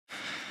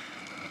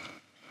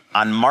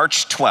On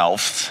March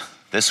 12th,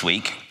 this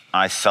week,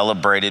 I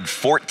celebrated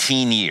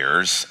 14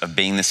 years of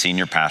being the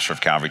senior pastor of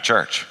Calvary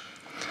Church.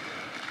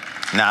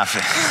 Now, if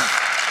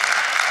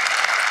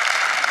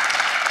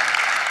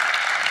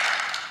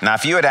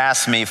you had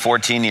asked me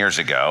 14 years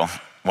ago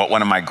what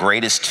one of my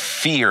greatest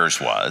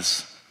fears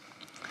was,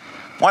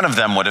 one of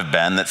them would have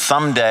been that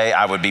someday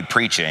I would be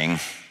preaching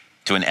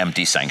to an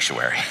empty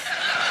sanctuary.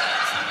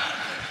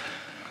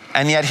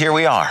 And yet here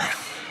we are.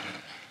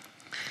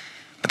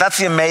 But that's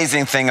the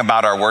amazing thing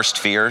about our worst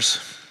fears,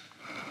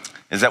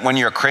 is that when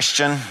you're a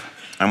Christian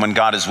and when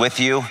God is with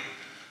you,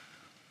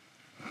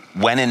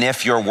 when and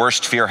if your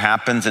worst fear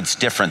happens, it's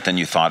different than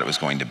you thought it was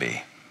going to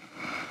be.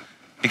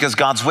 Because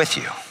God's with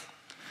you.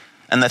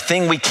 And the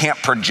thing we can't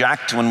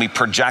project when we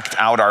project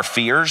out our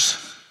fears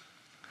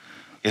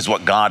is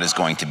what God is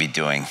going to be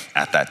doing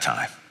at that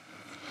time.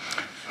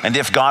 And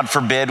if, God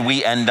forbid,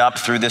 we end up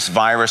through this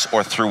virus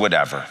or through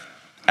whatever,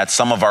 at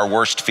some of our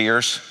worst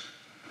fears,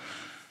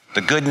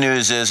 the good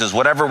news is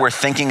whatever we're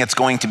thinking it's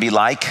going to be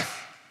like,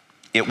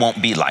 it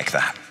won't be like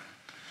that.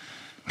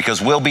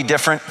 Because we'll be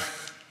different,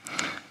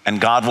 and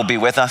God will be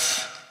with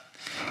us.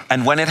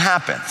 And when it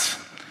happens,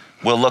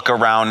 we'll look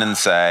around and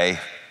say,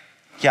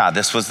 yeah,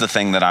 this was the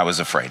thing that I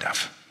was afraid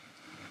of.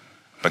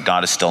 But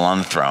God is still on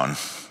the throne.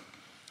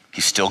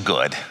 He's still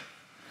good.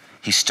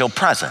 He's still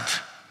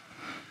present.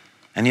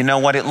 And you know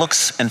what? It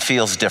looks and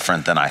feels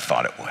different than I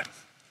thought it would.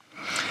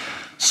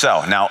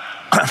 So now,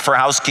 for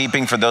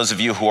housekeeping, for those of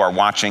you who are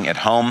watching at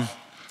home,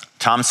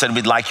 Tom said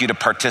we'd like you to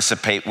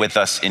participate with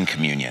us in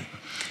communion.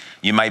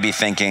 You might be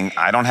thinking,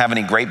 I don't have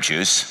any grape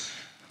juice.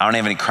 I don't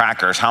have any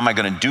crackers. How am I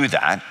going to do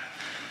that?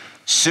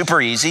 Super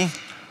easy.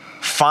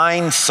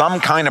 Find some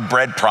kind of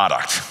bread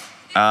product.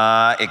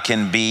 It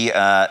can be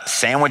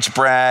sandwich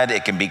bread.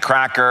 It can be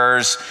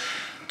crackers.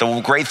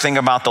 The great thing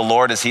about the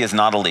Lord is he is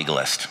not a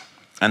legalist.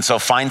 And so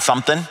find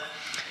something.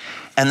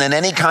 And then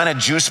any kind of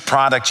juice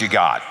product you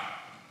got.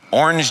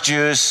 Orange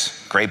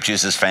juice, grape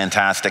juice is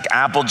fantastic.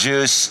 Apple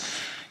juice.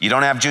 You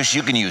don't have juice,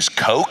 you can use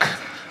Coke.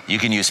 You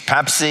can use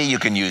Pepsi. You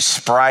can use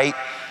Sprite.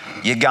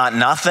 You got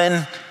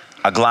nothing,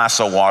 a glass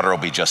of water will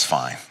be just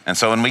fine. And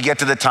so when we get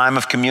to the time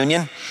of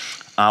communion,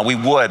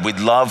 we'd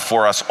love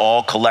for us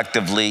all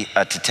collectively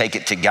to take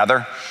it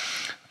together.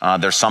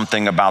 There's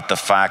something about the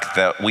fact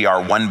that we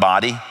are one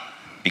body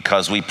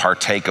because we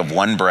partake of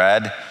one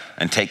bread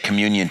and take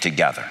communion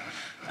together.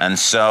 And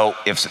so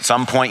if at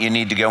some point you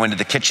need to go into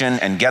the kitchen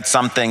and get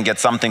something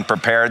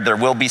prepared, there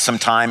will be some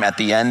time at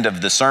the end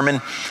of the sermon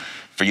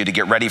for you to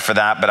get ready for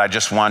that, but I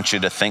just want you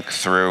to think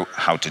through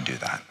how to do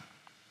that.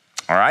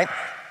 All right?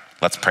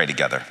 Let's pray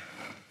together.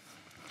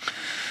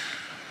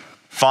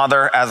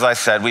 Father, as I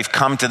said, we've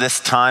come to this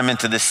time and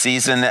to this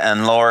season,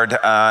 and Lord,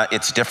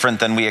 it's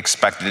different than we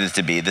expected it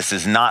to be. This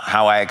is not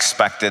how I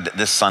expected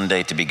this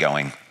Sunday to be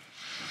going.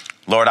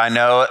 Lord, I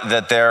know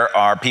that there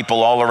are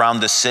people all around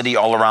this city,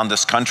 all around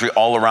this country,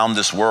 all around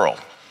this world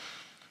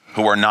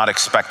who are not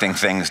expecting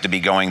things to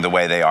be going the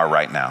way they are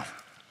right now.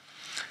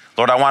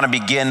 Lord, I want to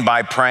begin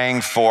by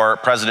praying for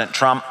President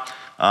Trump,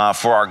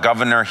 for our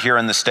governor here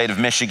in the state of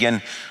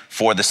Michigan,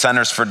 for the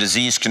Centers for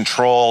Disease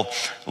Control,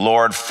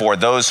 Lord, for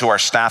those who are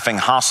staffing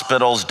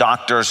hospitals,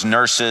 doctors,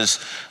 nurses,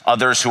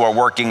 others who are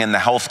working in the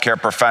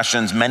healthcare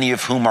professions, many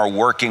of whom are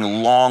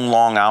working long,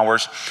 long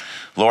hours.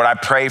 Lord, I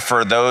pray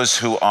for those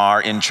who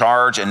are in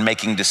charge and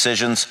making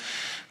decisions.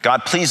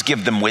 God, please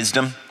give them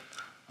wisdom.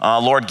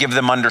 Lord, give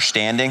them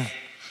understanding.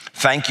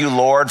 Thank you,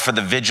 Lord, for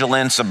the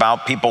vigilance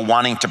about people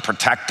wanting to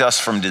protect us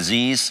from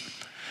disease.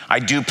 I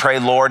do pray,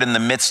 Lord, in the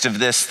midst of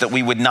this, that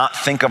we would not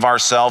think of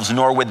ourselves,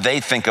 nor would they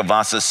think of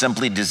us as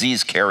simply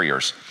disease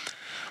carriers.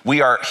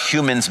 We are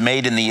humans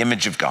made in the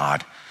image of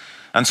God.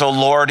 And so,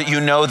 Lord,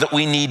 you know that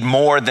we need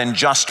more than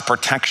just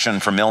protection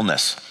from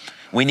illness.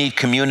 We need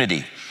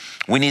community.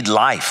 We need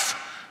life.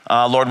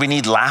 Lord, we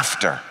need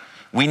laughter.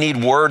 We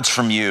need words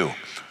from you.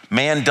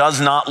 Man does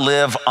not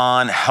live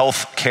on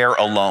health care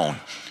alone,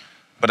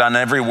 but on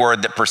every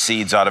word that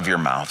proceeds out of your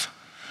mouth.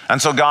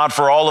 And so, God,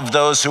 for all of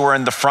those who are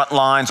in the front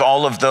lines,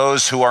 all of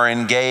those who are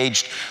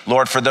engaged,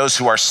 Lord, for those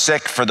who are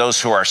sick, for those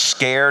who are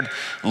scared,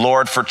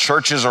 Lord, for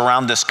churches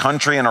around this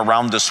country and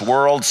around this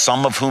world,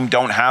 some of whom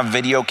don't have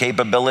video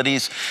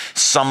capabilities,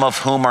 some of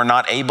whom are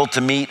not able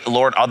to meet,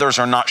 Lord, others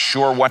are not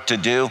sure what to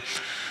do.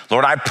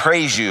 Lord, I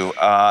praise you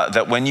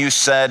that when you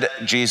said,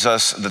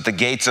 Jesus, that the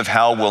gates of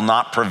hell will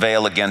not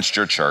prevail against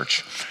your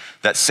church,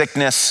 that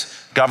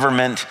sickness,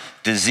 government,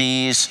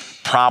 disease,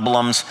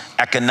 problems,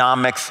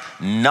 economics,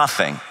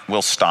 nothing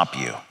will stop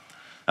you.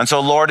 And so,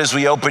 Lord, as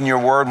we open your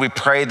word, we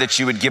pray that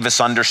you would give us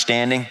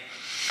understanding.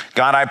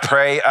 God, I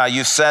pray,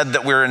 you said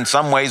that in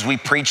some ways, we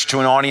preach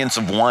to an audience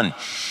of one.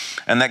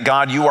 And that,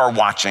 God, you are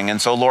watching. And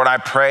so, Lord, I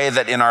pray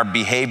that in our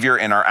behavior,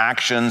 in our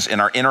actions, in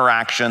our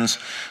interactions,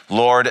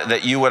 Lord,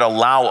 that you would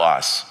allow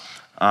us,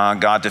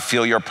 God, to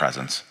feel your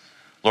presence.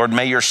 Lord,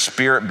 may your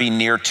spirit be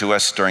near to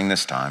us during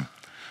this time.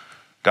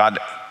 God,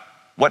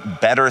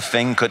 what better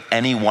thing could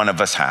any one of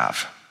us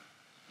have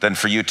than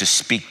for you to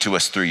speak to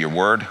us through your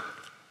word,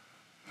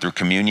 through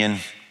communion,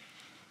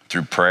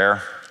 through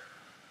prayer?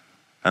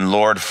 And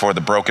Lord, for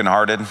the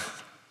brokenhearted,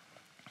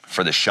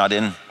 for the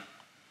shut-in,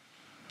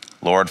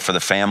 Lord, for the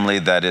family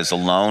that is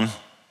alone,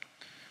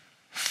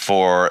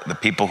 for the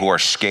people who are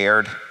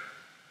scared,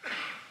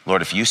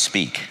 Lord, if you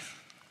speak,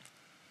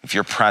 if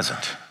you're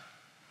present,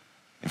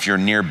 if you're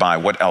nearby,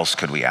 what else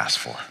could we ask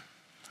for?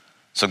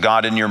 So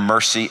God, in your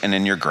mercy and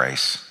in your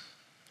grace,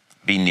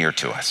 be near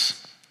to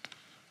us.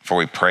 For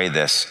we pray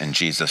this in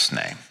Jesus'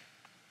 name,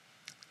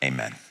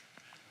 amen.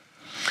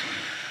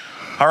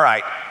 All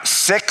right,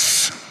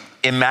 6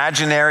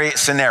 imaginary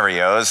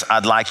scenarios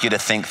I'd like you to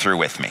think through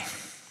with me.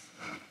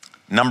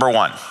 Number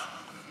 1,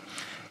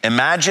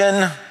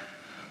 imagine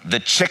the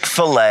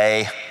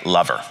Chick-fil-A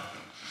lover.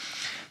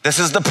 This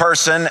is the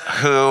person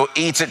who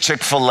eats at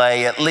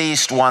Chick-fil-A at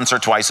least once or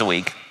twice a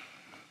week,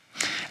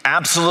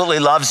 absolutely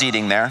loves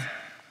eating there.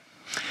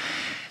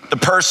 The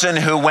person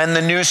who, when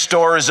the new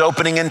store is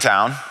opening in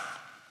town,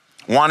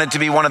 wanted to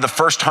be one of the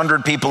first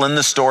 100 people in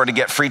the store to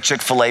get free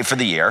Chick-fil-A for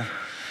the year.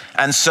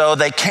 And so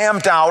they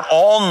camped out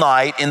all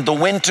night in the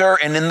winter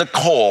and in the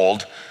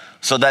cold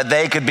so that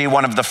they could be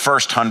one of the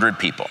first 100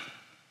 people.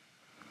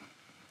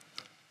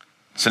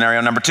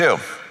 Scenario number 2,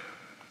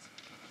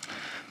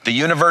 the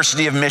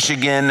University of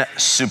Michigan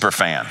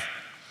superfan.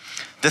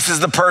 This is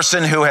the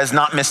person who has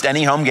not missed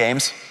any home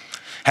games,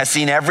 has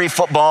seen every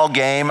football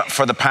game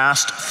for the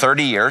past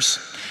 30 years,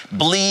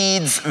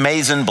 bleeds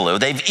maize and blue.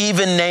 They've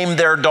even named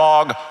their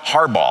dog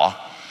Harbaugh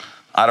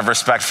out of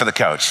respect for the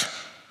coach.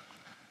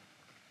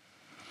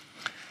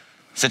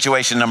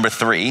 Situation number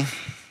 3,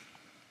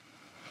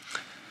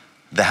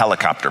 the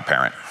helicopter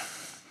parent.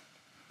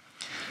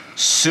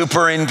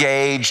 Super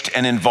engaged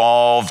and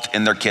involved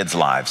in their kids'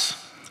 lives.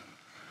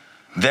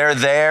 They're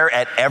there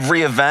at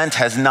every event,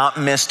 has not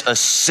missed a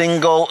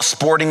single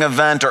sporting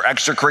event or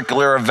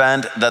extracurricular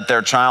event that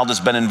their child has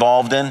been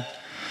involved in.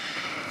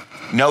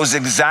 Knows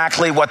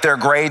exactly what their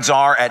grades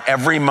are at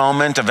every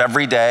moment of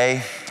every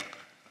day.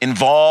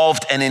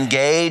 Involved and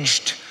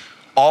engaged,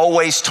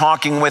 always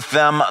talking with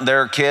them,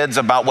 their kids,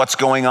 about what's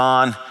going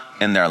on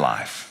in their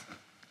life.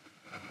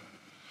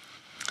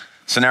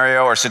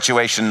 Scenario or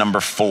situation number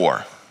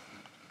 4,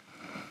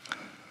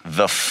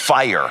 the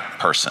FIRE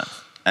person.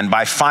 And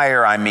by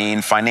FIRE, I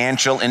mean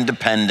financial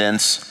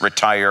independence,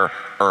 retire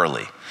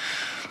early.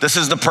 This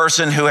is the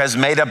person who has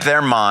made up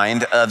their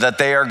mind that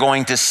they are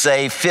going to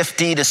save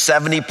 50 to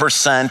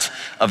 70%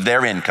 of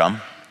their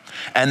income,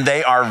 and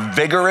they are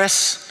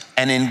vigorous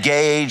and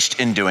engaged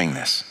in doing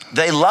this.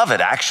 They love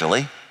it,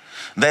 actually.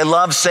 They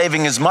love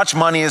saving as much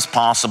money as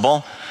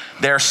possible.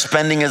 They're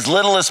spending as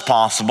little as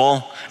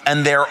possible,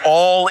 and they're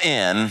all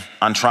in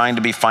on trying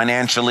to be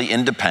financially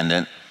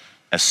independent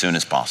as soon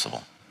as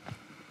possible.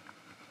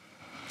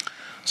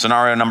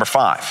 Scenario number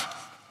 5.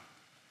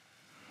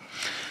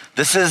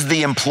 This is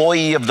the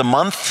employee of the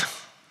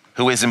month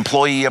who is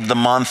employee of the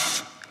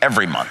month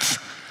every month.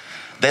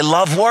 They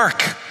love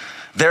work.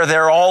 They're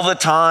there all the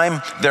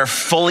time. They're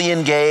fully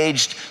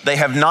engaged. They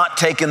have not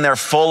taken their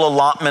full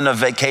allotment of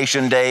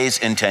vacation days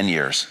in 10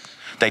 years.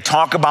 They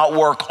talk about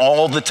work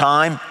all the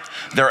time.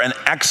 They're an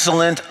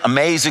excellent,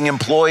 amazing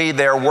employee.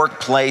 Their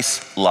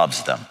workplace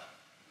loves them.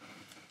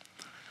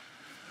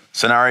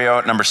 Scenario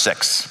number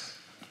 6.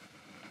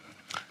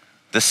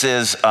 This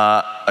is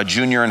a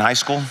junior in high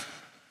school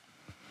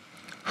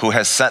who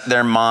has set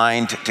their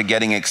mind to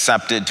getting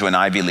accepted to an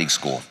Ivy League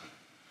school.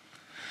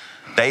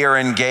 They are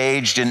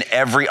engaged in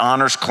every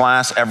honors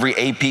class, every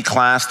AP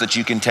class that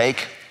you can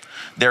take.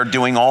 They're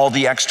doing all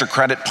the extra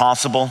credit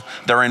possible.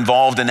 They're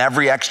involved in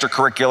every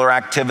extracurricular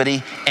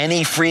activity.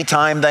 Any free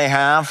time they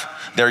have,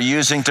 they're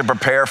using to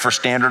prepare for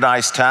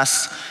standardized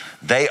tests.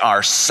 They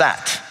are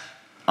set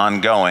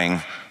on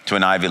going to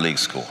an Ivy League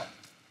school.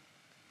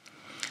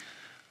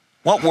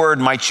 What word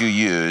might you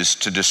use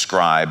to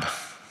describe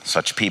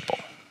such people?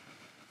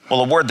 Well,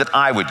 a word that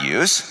I would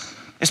use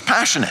is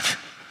passionate.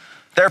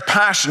 They're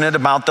passionate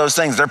about those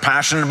things. They're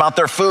passionate about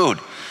their food.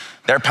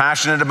 They're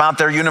passionate about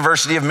their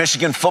University of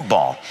Michigan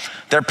football.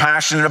 They're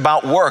passionate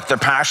about work. They're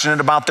passionate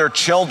about their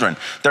children.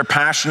 They're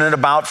passionate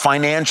about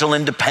financial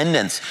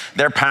independence.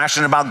 They're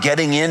passionate about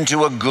getting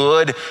into a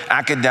good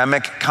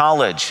academic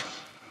college.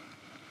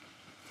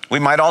 We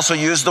might also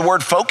use the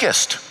word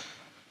focused.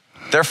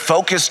 They're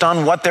focused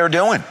on what they're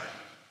doing.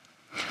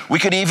 We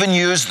could even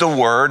use the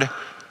word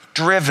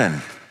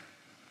driven.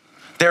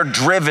 They're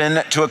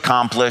driven to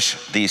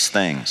accomplish these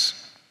things.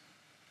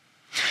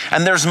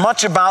 And there's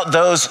much about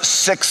those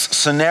 6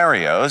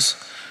 scenarios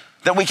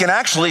that we can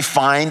actually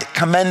find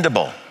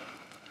commendable.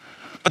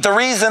 But the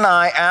reason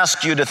I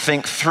ask you to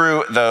think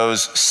through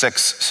those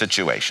 6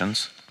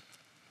 situations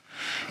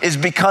is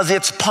because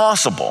it's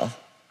possible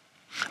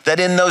that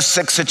in those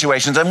 6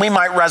 situations, and we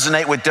might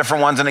resonate with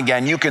different ones, and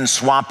again, you can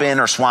swap in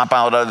or swap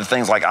out other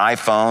things like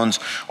iPhones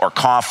or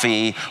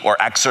coffee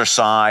or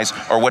exercise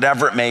or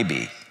whatever it may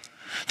be.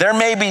 There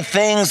may be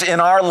things in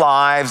our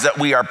lives that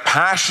we are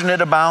passionate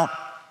about,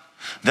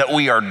 that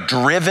we are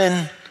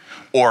driven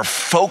or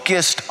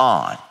focused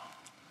on.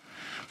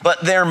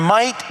 But there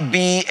might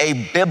be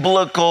a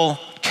biblical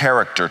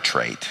character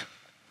trait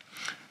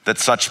that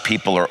such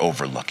people are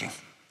overlooking.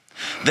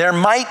 There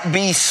might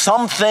be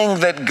something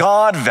that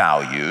God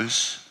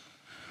values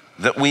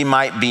that we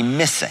might be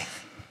missing.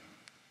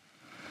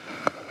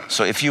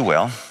 So if you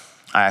will,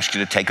 I ask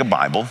you to take a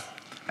Bible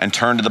and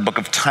turn to the book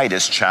of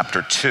Titus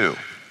chapter 2.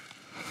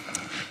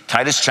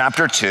 Titus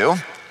chapter 2.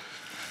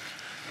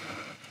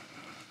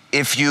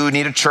 If you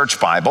need a church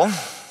Bible,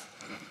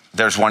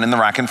 there's one in the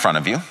rack in front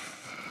of you.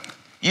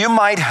 You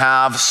might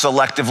have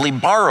selectively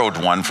borrowed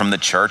one from the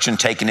church and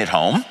taken it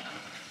home.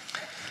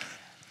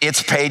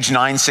 It's page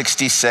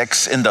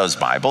 966 in those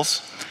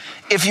Bibles.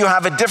 If you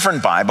have a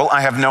different Bible,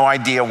 I have no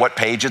idea what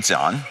page it's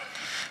on,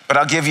 but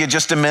I'll give you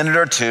just a minute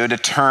or two to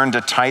turn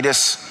to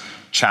Titus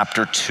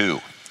chapter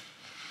 2.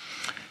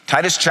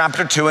 Titus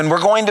chapter 2, and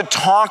we're going to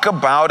talk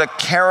about a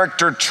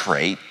character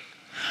trait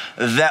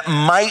that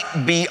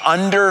might be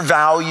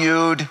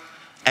undervalued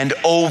and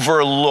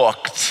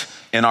overlooked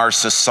in our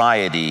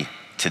society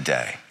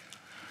today.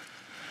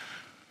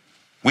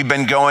 We've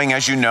been going,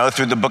 as you know,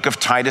 through the book of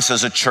Titus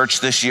as a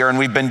church this year, and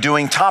we've been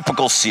doing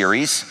topical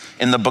series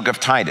in the book of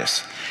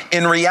Titus.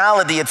 In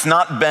reality, it's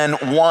not been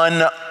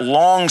one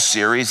long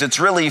series, it's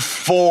really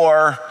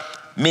 4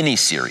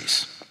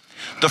 mini-series.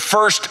 The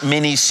first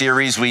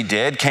mini-series we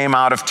did came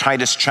out of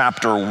Titus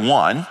chapter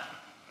 1,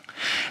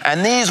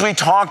 and these we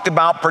talked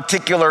about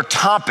particular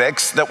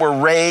topics that were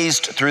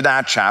raised through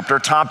that chapter,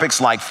 topics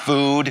like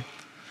food,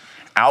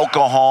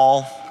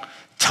 alcohol,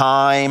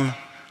 time,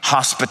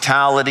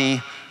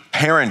 hospitality,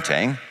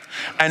 parenting,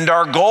 and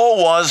our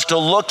goal was to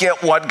look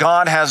at what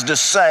God has to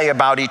say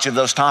about each of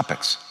those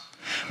topics.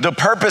 The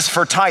purpose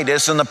for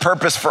Titus and the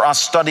purpose for us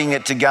studying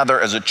it together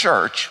as a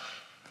church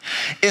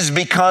is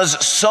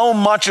because so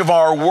much of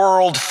our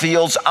world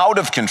feels out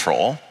of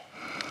control,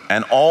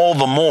 and all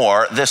the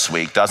more this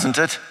week, doesn't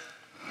it?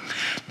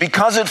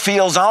 Because it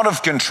feels out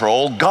of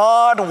control,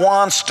 God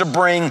wants to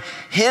bring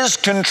his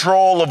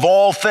control of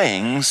all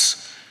things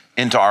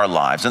into our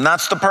lives. And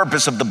that's the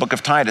purpose of the book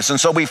of Titus. And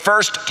so we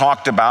first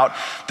talked about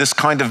this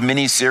kind of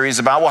mini-series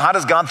about, well, how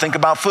does God think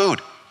about food?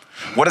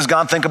 What does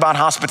God think about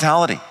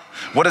hospitality?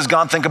 What does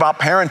God think about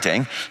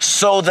parenting?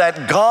 So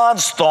that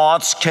God's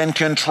thoughts can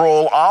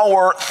control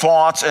our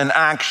thoughts and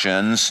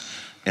actions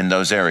in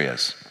those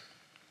areas.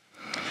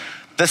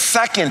 The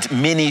second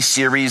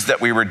mini-series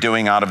that we were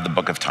doing out of the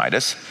book of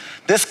Titus,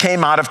 this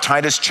came out of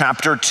Titus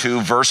chapter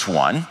 2, verse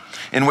 1,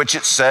 in which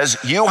it says,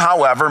 "You,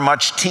 however,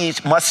 must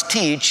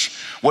teach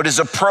what is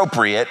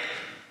appropriate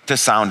to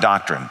sound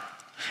doctrine."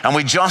 And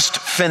we just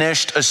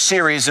finished a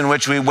series in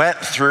which we went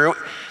through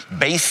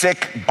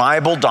basic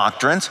Bible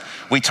doctrines.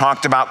 We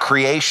talked about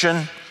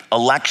creation,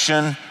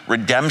 election,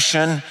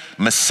 redemption,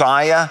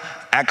 Messiah,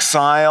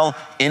 exile,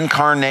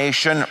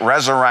 incarnation,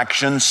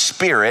 resurrection,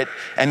 spirit,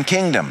 and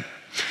kingdom.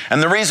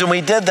 And the reason we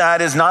did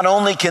that is not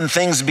only can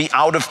things be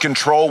out of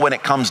control when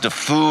it comes to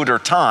food or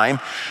time,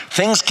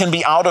 things can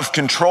be out of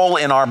control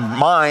in our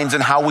minds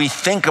and how we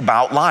think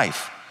about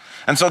life.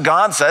 And so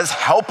God says,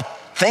 help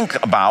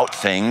think about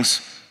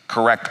things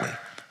correctly.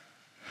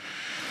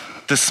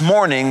 This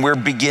morning, we're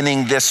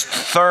beginning this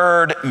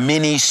third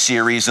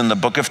mini-series in the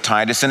book of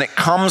Titus, and it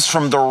comes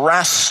from the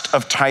rest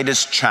of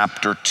Titus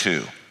chapter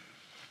 2.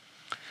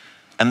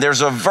 And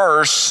there's a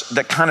verse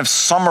that kind of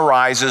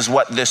summarizes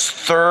what this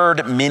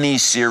third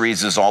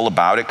mini-series is all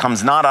about. It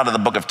comes not out of the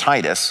book of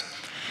Titus.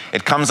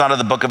 It comes out of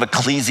the book of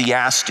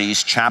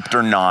Ecclesiastes,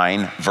 chapter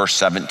 9, verse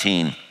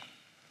 17.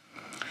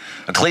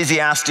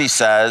 Ecclesiastes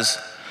says,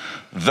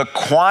 "The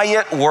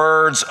quiet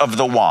words of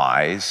the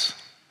wise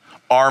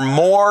are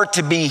more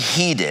to be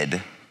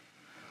heeded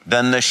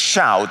than the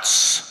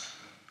shouts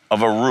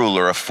of a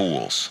ruler of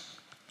fools."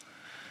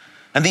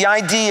 And the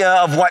idea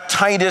of what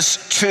Titus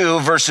 2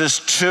 verses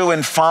 2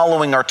 and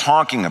following are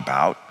talking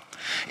about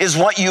is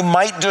what you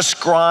might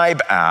describe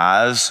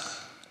as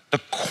the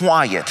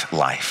quiet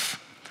life.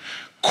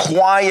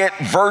 Quiet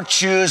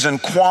virtues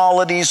and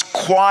qualities,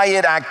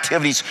 quiet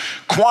activities,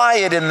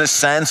 quiet in the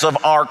sense of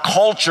our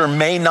culture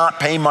may not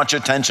pay much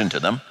attention to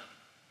them.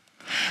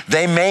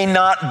 They may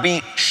not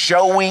be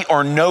showy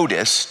or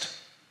noticed,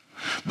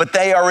 but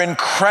they are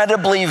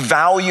incredibly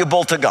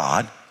valuable to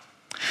God.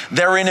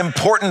 They're an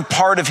important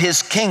part of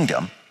his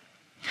kingdom.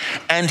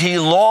 And he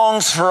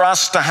longs for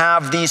us to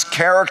have these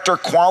character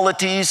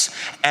qualities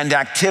and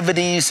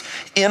activities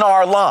in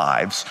our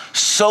lives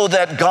so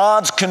that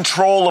God's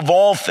control of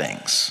all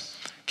things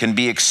can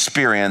be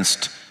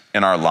experienced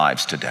in our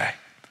lives today.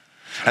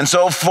 And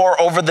so for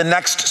over the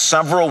next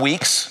several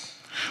weeks,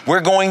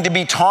 we're going to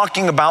be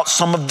talking about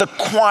some of the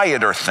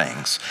quieter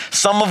things,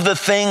 some of the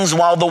things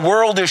while the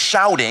world is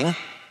shouting,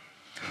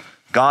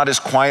 God is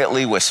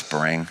quietly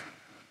whispering,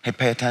 hey,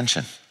 pay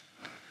attention.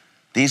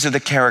 These are the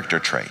character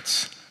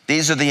traits.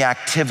 These are the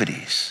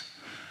activities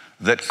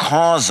that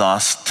cause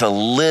us to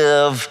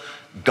live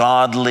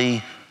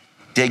godly,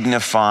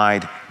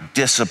 dignified,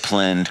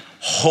 disciplined,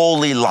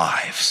 holy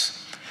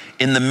lives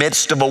in the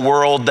midst of a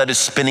world that is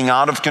spinning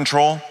out of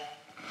control.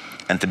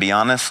 And to be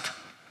honest,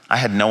 I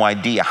had no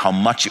idea how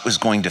much it was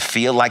going to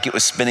feel like it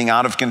was spinning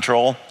out of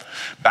control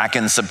back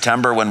in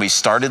September when we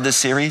started this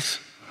series,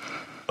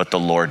 but the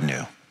Lord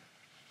knew.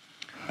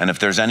 And if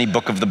there's any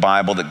book of the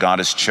Bible that God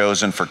has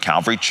chosen for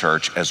Calvary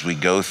Church as we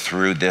go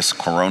through this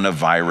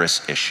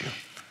coronavirus issue,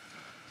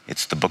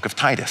 it's the book of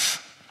Titus,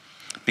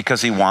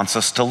 because he wants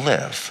us to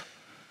live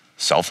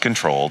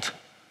self-controlled,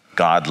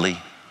 godly,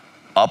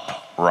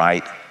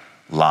 upright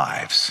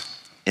lives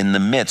in the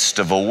midst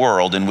of a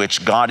world in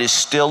which God is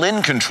still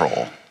in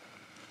control,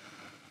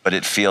 but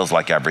it feels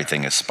like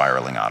everything is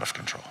spiraling out of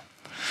control.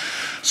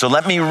 So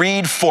let me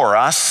read for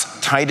us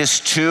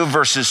Titus 2,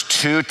 verses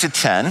 2 to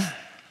 10,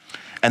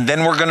 and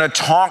then we're going to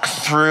talk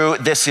through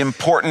this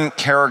important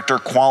character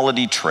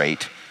quality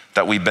trait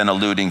that we've been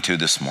alluding to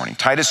this morning.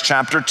 Titus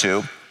chapter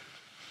 2,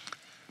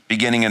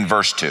 beginning in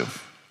verse 2.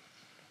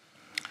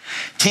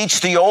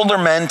 Teach the older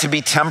men to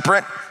be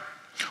temperate,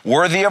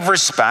 worthy of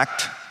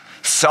respect,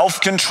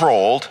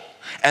 self-controlled,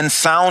 and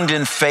sound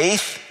in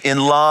faith, in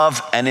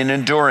love, and in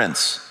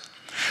endurance.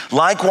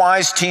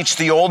 Likewise, teach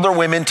the older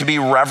women to be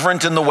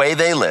reverent in the way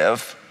they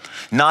live,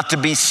 not to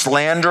be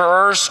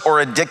slanderers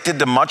or addicted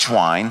to much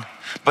wine,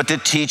 but to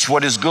teach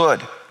what is good.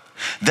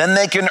 Then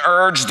they can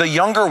urge the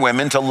younger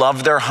women to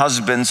love their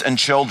husbands and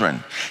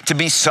children, to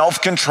be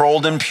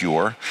self-controlled and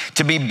pure,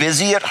 to be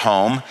busy at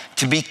home,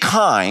 to be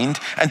kind,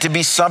 and to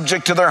be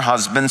subject to their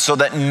husbands so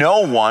that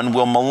no one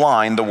will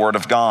malign the word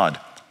of God.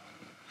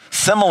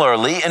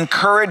 Similarly,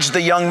 encourage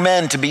the young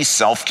men to be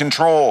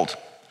self-controlled.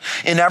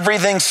 In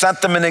everything,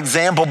 set them an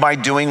example by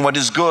doing what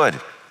is good.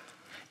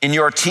 In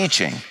your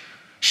teaching,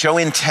 show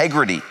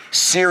integrity,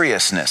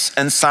 seriousness,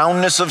 and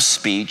soundness of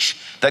speech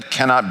that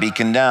cannot be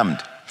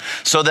condemned,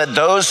 so that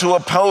those who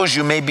oppose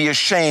you may be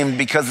ashamed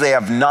because they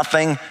have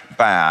nothing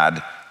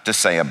bad to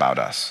say about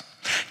us.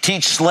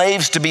 Teach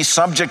slaves to be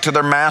subject to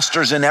their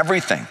masters in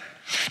everything,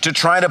 to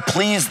try to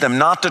please them,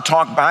 not to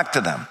talk back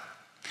to them,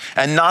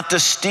 and not to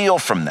steal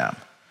from them,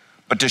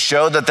 but to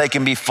show that they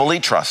can be fully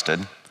trusted,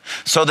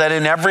 so that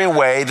in every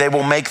way they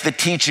will make the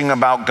teaching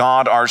about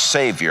God our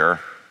Savior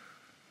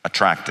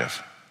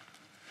attractive.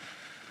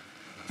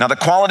 Now, the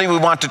quality we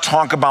want to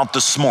talk about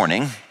this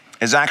morning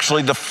is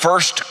actually the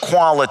first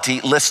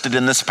quality listed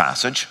in this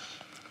passage,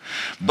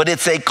 but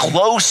it's a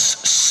close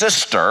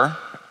sister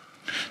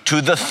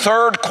to the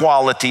third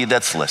quality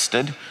that's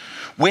listed,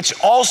 which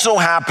also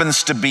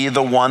happens to be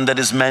the one that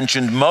is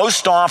mentioned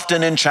most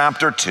often in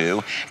chapter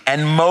 2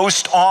 and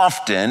most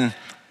often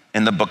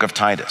in the book of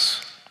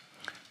Titus.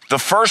 The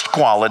first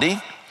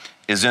quality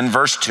is in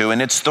verse 2,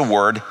 and it's the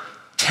word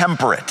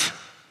temperate.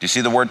 Do you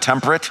see the word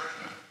temperate?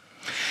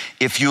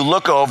 If you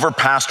look over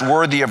past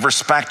worthy of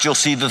respect, you'll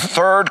see the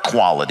third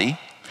quality.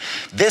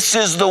 This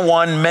is the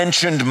one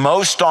mentioned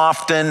most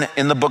often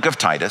in the book of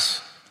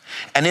Titus,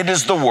 and it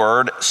is the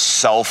word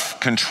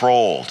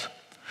self-controlled.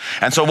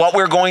 And so what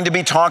we're going to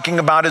be talking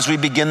about as we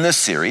begin this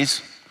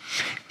series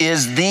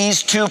is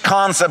these two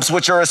concepts,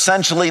 which are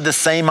essentially the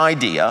same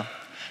idea: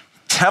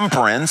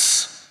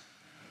 temperance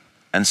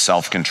and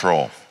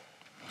self-control.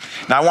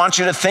 Now, I want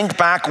you to think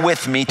back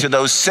with me to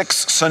those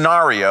 6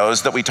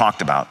 scenarios that we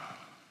talked about.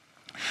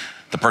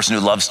 The person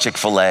who loves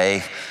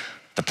Chick-fil-A,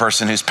 the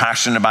person who's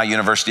passionate about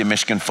University of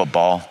Michigan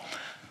football,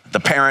 the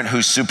parent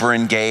who's super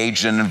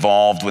engaged and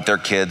involved with their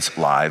kids'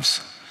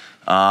 lives,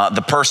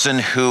 the person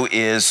who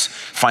is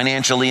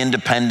financially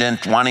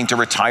independent, wanting to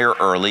retire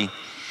early,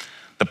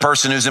 the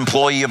person who's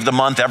employee of the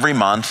month every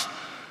month,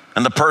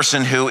 and the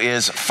person who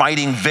is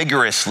fighting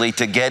vigorously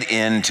to get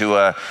into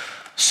a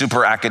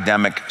super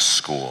academic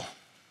school.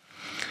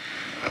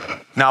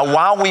 Now,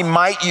 while we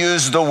might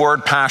use the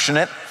word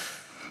passionate,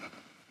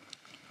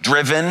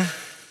 driven,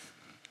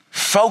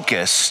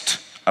 focused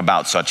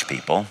about such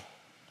people,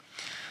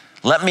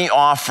 let me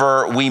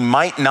offer we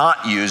might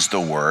not use the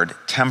word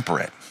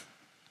temperate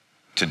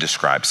to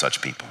describe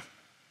such people.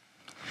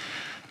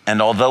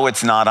 And although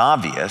it's not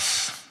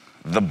obvious,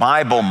 the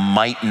Bible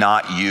might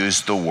not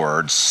use the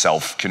word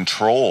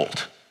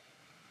self-controlled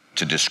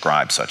to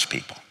describe such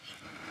people.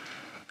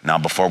 Now,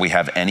 before we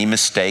have any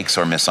mistakes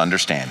or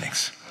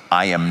misunderstandings,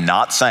 I am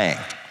not saying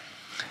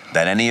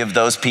that any of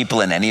those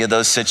people in any of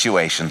those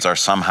situations are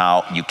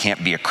somehow, you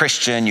can't be a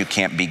Christian, you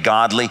can't be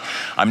godly.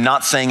 I'm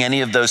not saying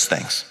any of those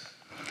things.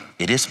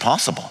 It is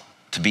possible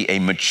to be a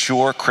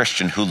mature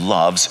Christian who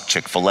loves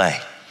Chick-fil-A.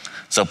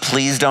 So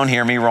please don't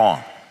hear me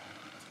wrong.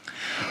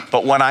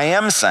 But what I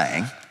am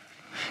saying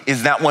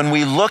is that when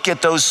we look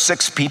at those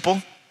 6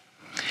 people,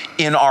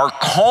 in our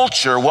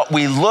culture, what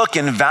we look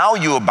and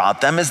value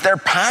about them is they're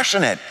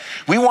passionate.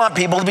 We want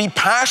people to be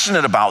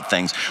passionate about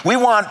things. We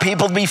want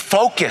people to be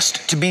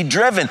focused, to be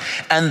driven.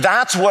 And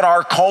that's what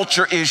our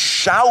culture is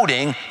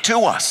shouting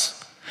to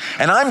us.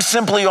 And I'm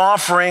simply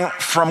offering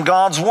from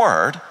God's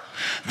word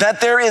that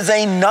there is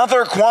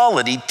another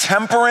quality,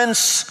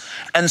 temperance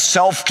and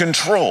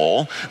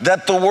self-control,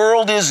 that the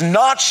world is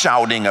not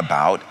shouting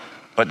about,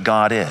 but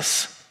God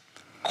is.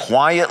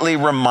 Quietly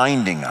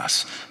reminding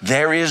us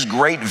there is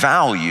great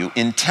value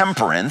in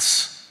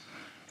temperance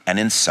and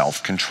in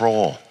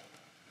self-control.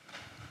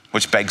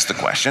 Which begs the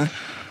question,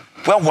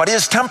 well, what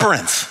is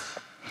temperance?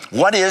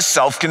 What is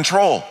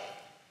self-control?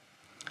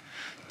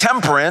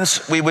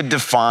 Temperance we would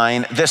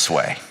define this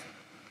way: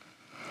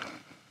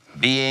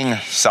 being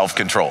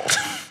self-controlled.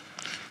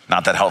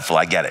 Not that helpful,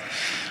 I get it.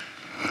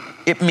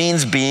 It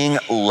means being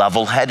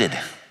level-headed.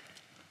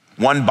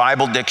 One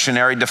Bible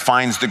dictionary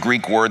defines the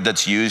Greek word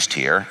that's used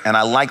here, and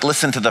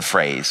listen to the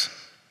phrase,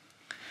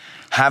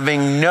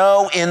 having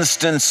no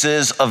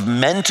instances of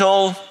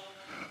mental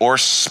or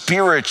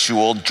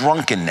spiritual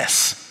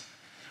drunkenness.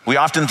 We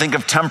often think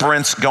of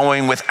temperance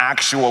going with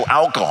actual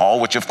alcohol,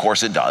 which of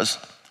course it does.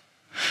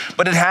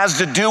 But it has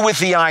to do with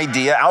the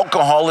idea,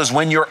 alcohol is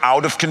when you're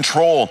out of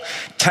control.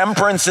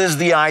 Temperance is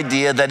the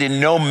idea that in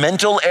no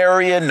mental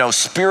area, no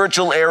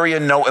spiritual area,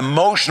 no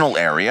emotional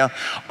area,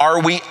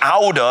 are we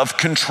out of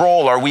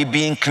control? Are we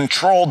being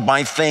controlled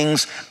by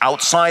things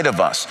outside of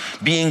us,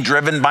 being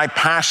driven by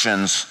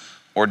passions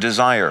or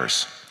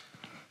desires?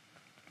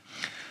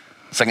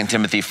 2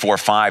 Timothy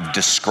 4:5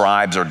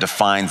 describes or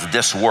defines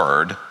this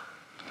word,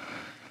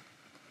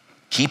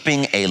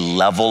 keeping a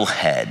level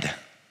head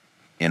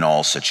in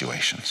all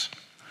situations.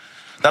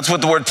 That's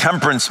what the word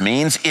temperance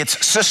means.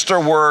 Its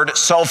sister word,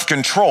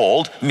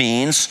 self-controlled,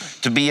 means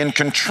to be in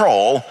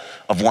control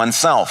of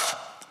oneself.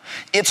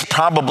 It's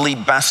probably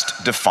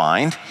best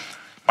defined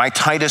by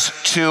Titus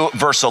 2,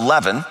 verse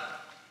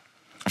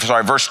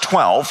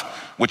 12,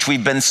 which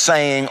we've been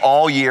saying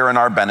all year in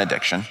our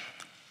benediction.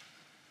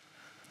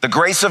 The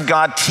grace of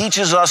God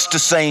teaches us to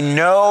say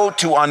no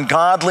to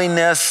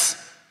ungodliness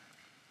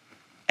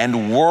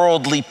and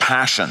worldly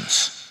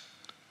passions,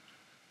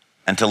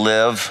 and to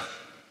live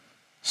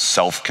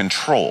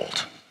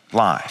self-controlled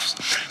lives.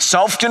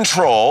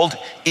 Self-controlled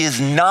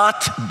is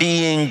not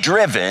being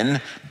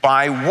driven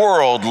by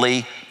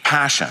worldly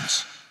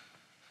passions.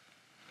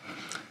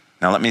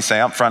 Now let me say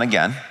up front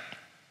again,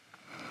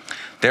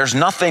 there's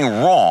nothing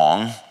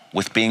wrong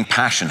with being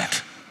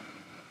passionate,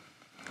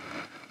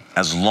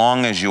 as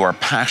long as you are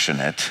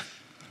passionate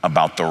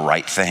about the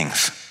right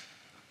things.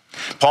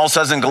 Paul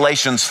says in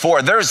Galatians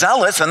 4, they're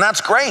zealous, and that's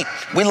great.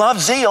 We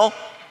love zeal,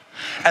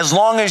 as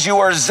long as you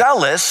are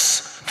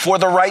zealous for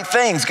the right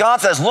things.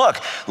 God says, look,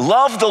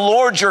 love the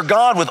Lord your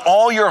God with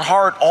all your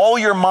heart, all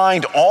your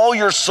mind, all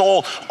your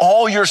soul,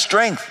 all your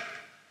strength.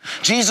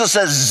 Jesus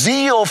says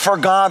zeal for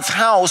God's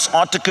house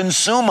ought to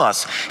consume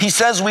us. He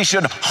says we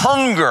should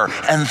hunger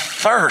and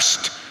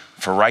thirst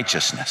for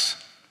righteousness.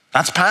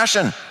 That's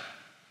passion.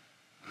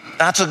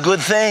 That's a good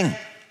thing.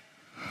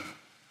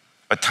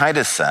 But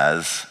Titus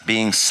says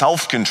being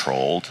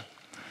self-controlled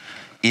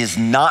is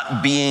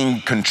not being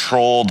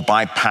controlled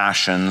by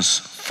passions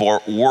for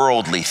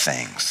worldly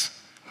things,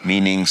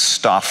 meaning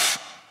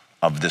stuff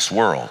of this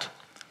world.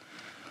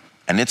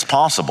 And it's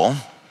possible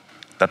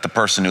that the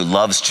person who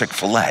loves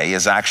Chick-fil-A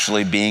is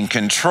actually being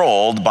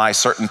controlled by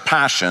certain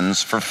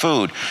passions for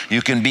food.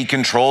 You can be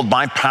controlled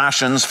by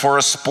passions for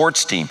a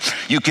sports team.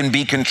 You can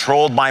be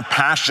controlled by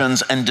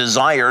passions and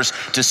desires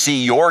to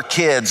see your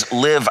kids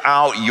live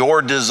out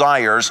your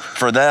desires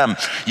for them.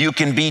 You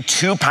can be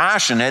too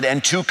passionate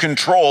and too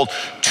controlled,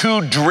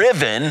 too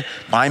driven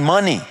by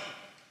money,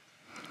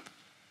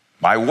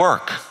 by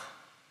work,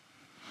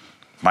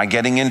 by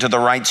getting into the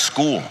right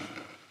school,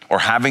 or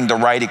having the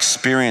right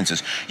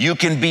experiences. You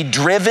can be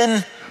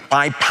driven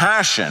by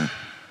passion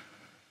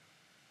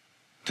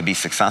to be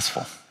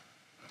successful,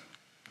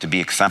 to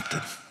be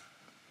accepted,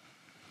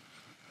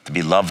 to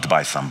be loved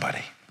by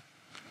somebody.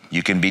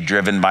 You can be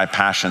driven by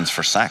passions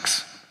for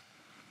sex,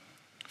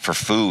 for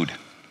food,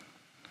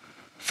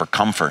 for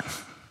comfort,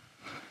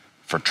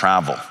 for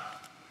travel.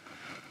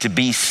 To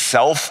be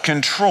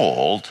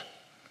self-controlled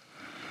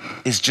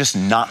is just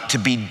not to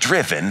be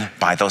driven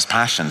by those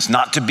passions,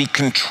 not to be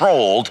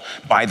controlled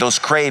by those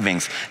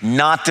cravings,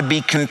 not to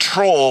be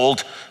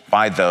controlled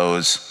by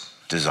those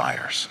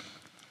desires.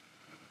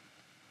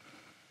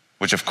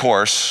 Which of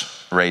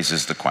course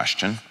raises the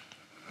question,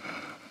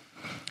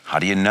 how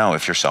do you know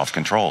if you're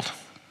self-controlled?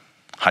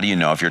 How do you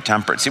know if you're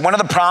temperate? See, one of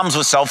the problems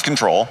with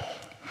self-control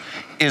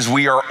is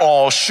we are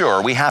all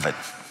sure we have it.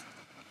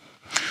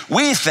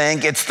 We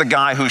think it's the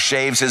guy who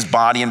shaves his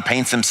body and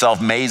paints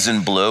himself maize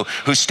and blue,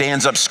 who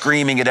stands up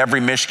screaming at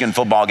every Michigan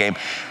football game.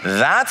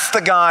 That's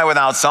the guy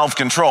without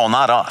self-control,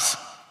 not us.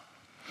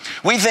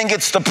 We think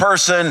it's the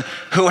person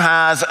who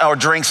has or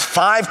drinks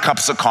 5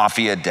 cups of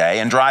coffee a day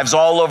and drives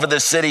all over the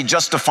city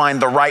just to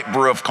find the right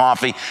brew of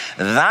coffee.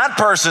 That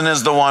person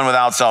is the one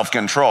without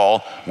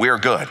self-control. We're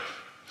good.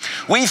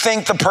 We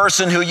think the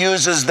person who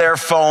uses their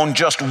phone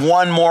just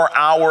 1 more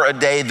hour a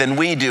day than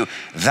we do,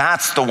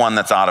 that's the one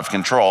that's out of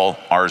control.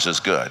 Ours is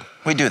good.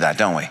 We do that,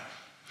 don't we?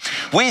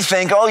 We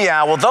think, oh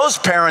yeah, well those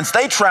parents,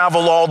 they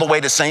travel all the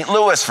way to St.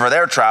 Louis for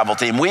their travel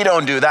team. We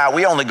don't do that.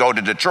 We only go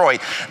to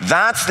Detroit.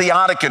 That's the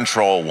out of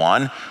control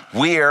one.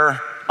 We're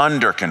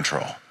under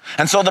control.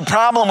 And so the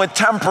problem with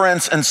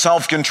temperance and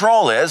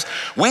self-control is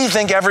we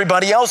think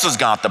everybody else has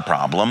got the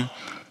problem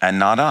and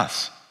not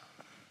us.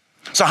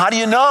 So how do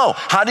you know?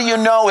 How do you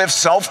know if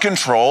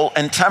self-control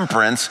and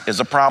temperance is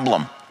a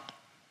problem?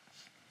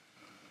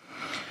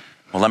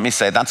 Well, let me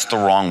say that's the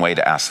wrong way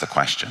to ask the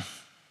question.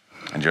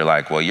 And you're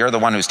like, well, you're the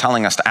one who's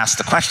telling us to ask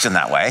the question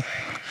that way.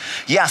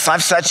 Yes,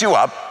 I've set you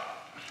up.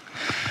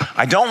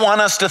 I don't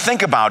want us to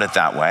think about it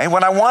that way.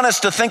 What I want us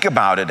to think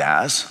about it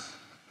as,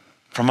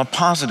 from a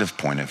positive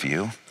point of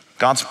view,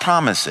 God's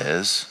promise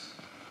is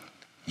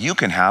you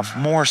can have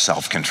more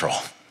self-control.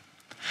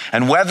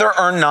 And whether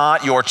or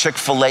not your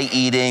Chick-fil-A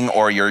eating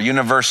or your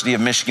University of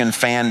Michigan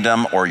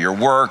fandom or your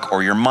work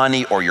or your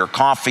money or your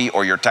coffee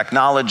or your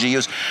technology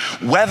use,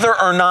 whether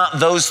or not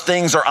those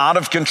things are out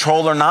of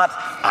control or not,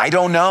 I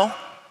don't know.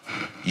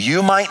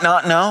 You might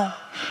not know.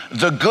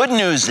 The good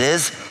news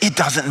is it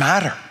doesn't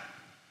matter.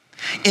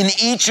 In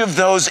each of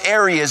those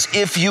areas,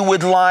 if you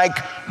would like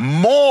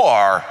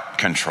more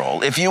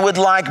control, if you would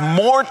like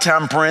more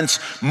temperance,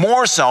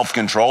 more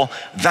self-control,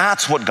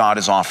 that's what God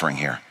is offering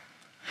here.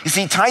 You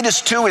see,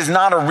 Titus 2 is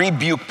not a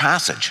rebuke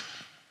passage.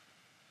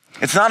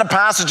 It's not a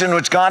passage in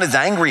which God is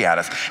angry at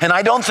us. And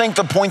I don't think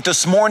the point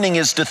this morning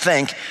is to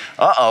think,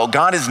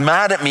 God is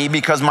mad at me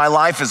because my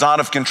life is out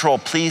of control.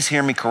 Please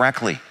hear me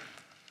correctly.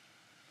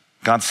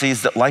 God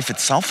sees that life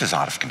itself is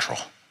out of control.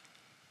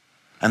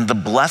 And the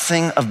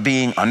blessing of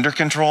being under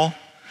control,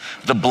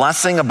 the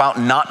blessing about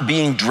not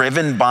being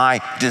driven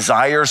by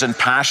desires and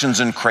passions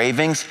and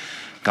cravings,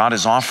 God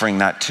is offering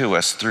that to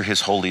us through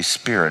his Holy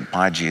Spirit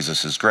by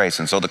Jesus' grace.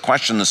 And so the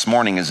question this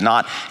morning is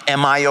not,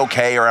 am I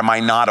okay or am I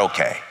not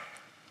okay?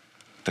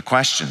 The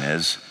question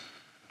is,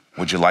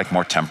 would you like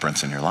more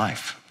temperance in your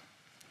life?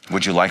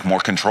 Would you like more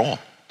control?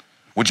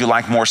 Would you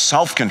like more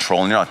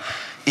self-control in your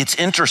life? It's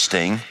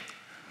interesting,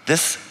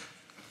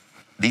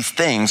 these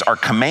things are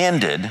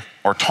commanded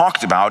or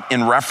talked about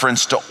in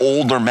reference to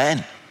older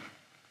men.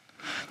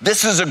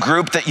 This is a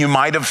group that you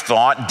might have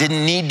thought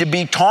didn't need to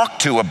be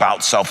talked to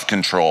about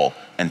self-control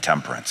and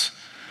temperance.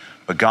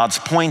 But God's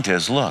point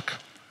is, look,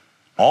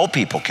 all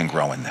people can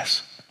grow in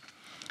this.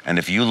 And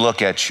if you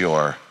look at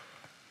your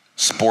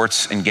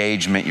sports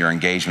engagement, your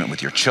engagement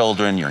with your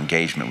children, your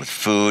engagement with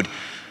food,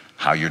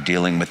 how you're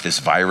dealing with this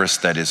virus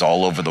that is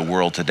all over the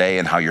world today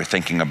and how you're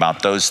thinking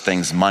about those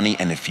things, money,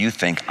 and if you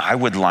think, I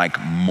would like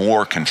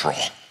more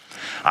control,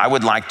 I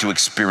would like to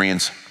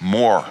experience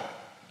more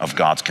of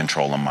God's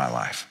control in my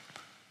life,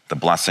 the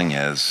blessing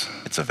is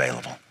it's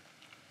available.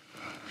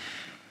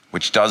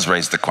 Which does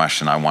raise the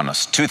question I want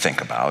us to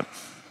think about.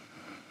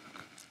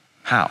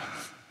 How?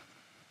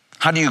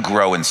 How do you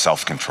grow in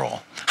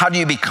self-control? How do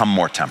you become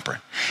more temperate?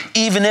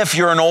 Even if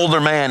you're an older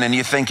man and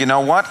you think, you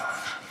know what?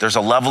 There's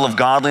a level of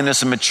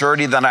godliness and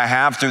maturity that I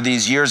have through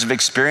these years of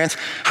experience.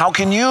 How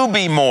can you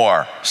be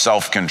more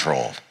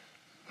self-controlled,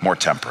 more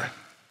temperate?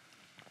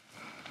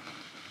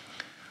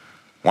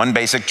 One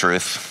basic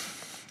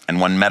truth and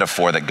one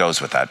metaphor that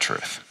goes with that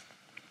truth.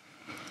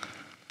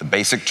 The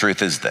basic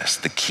truth is this,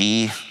 the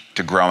key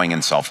to growing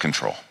in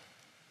self-control.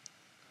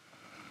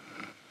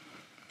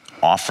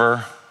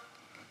 Offer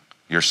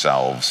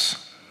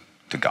yourselves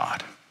to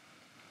God.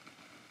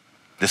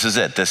 This is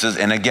it.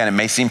 And again, it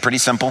may seem pretty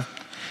simple.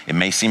 It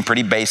may seem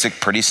pretty basic,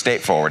 pretty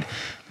straightforward.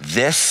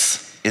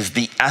 This is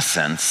the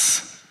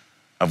essence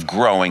of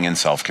growing in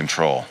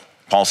self-control.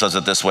 Paul says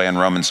it this way in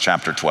Romans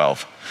chapter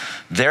 12.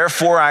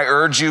 Therefore, I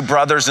urge you,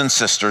 brothers and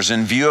sisters,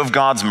 in view of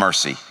God's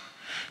mercy,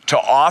 to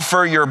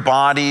offer your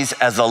bodies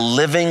as a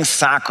living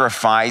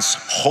sacrifice,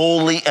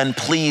 holy and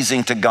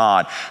pleasing to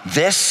God.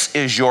 This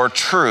is your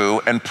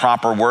true and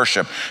proper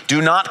worship.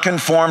 Do not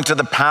conform to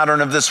the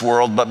pattern of this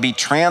world, but be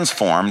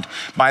transformed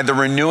by the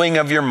renewing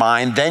of your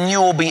mind. Then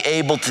you will be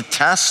able to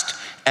test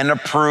and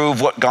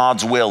approve what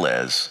God's will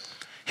is,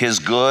 his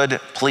good,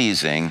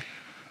 pleasing,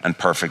 and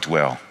perfect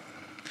will.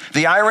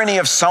 The irony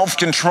of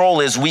self-control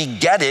is we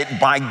get it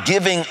by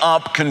giving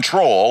up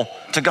control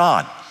to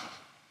God.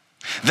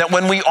 That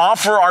when we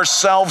offer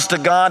ourselves to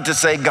God to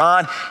say,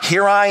 God,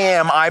 here I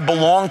am, I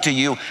belong to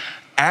you,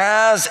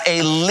 as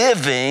a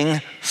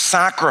living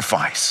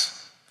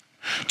sacrifice.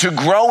 To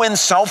grow in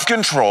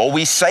self-control,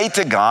 we say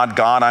to God,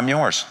 God, I'm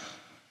yours.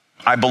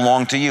 I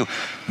belong to you.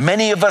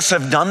 Many of us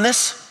have done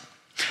this.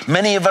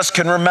 Many of us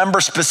can remember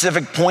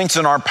specific points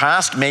in our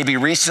past, maybe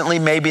recently,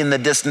 maybe in the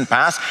distant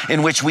past,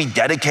 in which we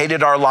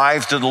dedicated our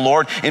lives to the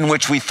Lord, in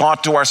which we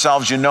thought to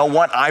ourselves, you know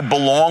what, I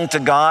belong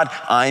to God,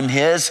 I'm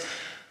his.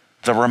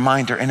 The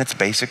reminder, and it's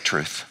basic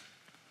truth,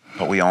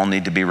 but we all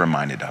need to be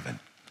reminded of it,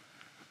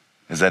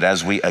 is that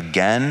as we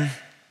again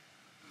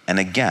and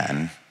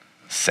again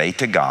say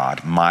to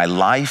God, my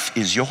life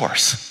is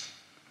yours.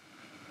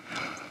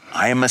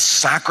 I am a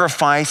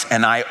sacrifice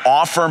and I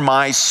offer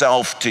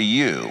myself to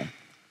you.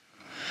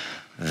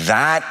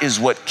 That is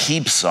what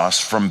keeps us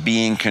from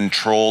being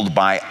controlled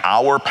by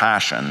our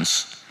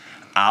passions,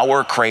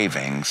 our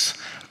cravings,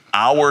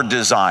 our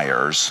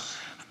desires,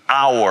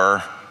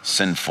 our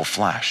sinful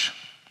flesh.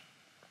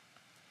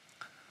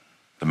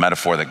 The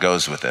metaphor that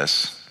goes with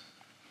this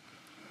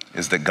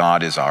is that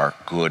God is our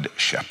good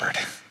shepherd.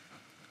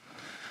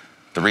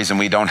 The reason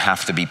we don't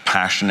have to be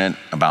passionate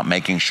about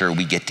making sure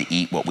we get to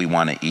eat what we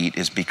want to eat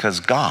is because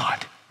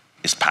God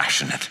is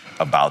passionate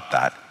about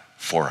that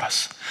for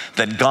us.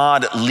 That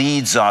God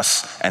leads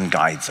us and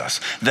guides us.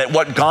 That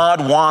what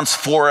God wants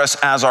for us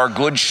as our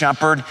good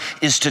shepherd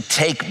is to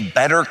take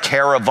better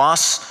care of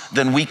us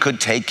than we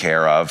could take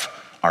care of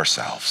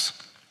ourselves.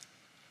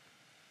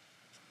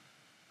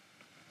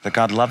 That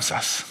God loves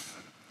us,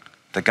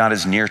 that God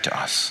is near to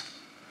us,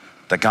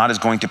 that God is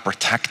going to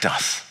protect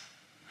us,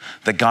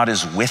 that God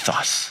is with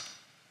us,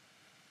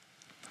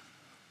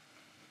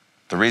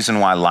 The reason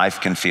why life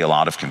can feel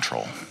out of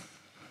control,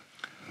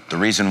 the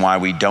reason why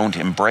we don't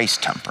embrace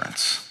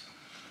temperance,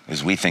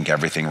 is we think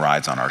everything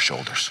rides on our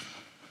shoulders.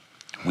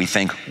 We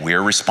think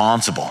we're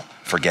responsible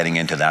for getting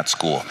into that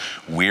school.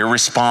 We're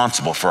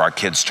responsible for our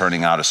kids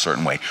turning out a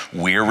certain way.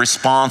 We're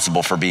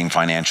responsible for being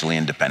financially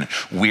independent.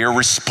 We're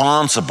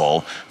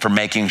responsible for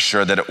making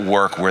sure that at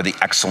work we're the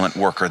excellent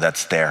worker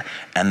that's there.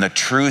 And the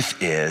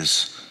truth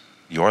is,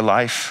 your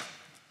life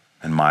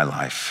and my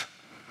life,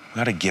 we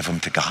got to give them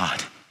to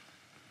God.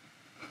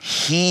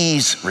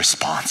 He's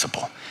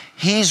responsible.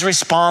 He's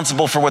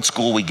responsible for what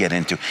school we get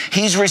into.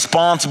 He's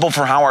responsible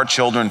for how our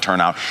children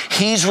turn out.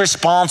 He's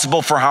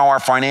responsible for how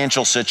our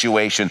financial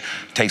situation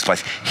takes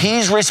place.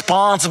 He's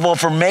responsible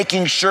for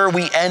making sure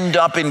we end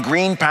up in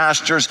green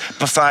pastures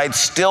beside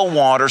still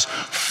waters,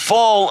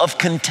 full of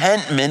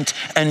contentment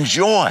and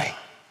joy,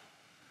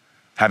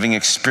 having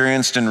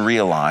experienced and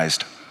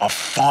realized a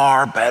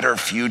far better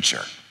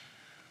future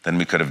than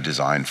we could have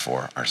designed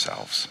for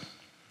ourselves.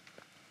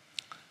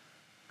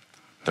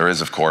 There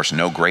is, of course,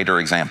 no greater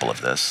example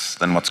of this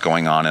than what's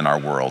going on in our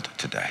world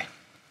today.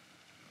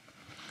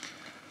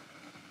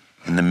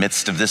 In the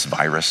midst of this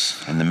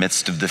virus, in the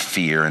midst of the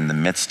fear, in the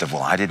midst of,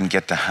 I'm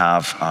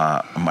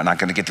not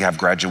going to get to have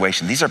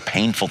graduation. These are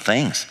painful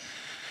things.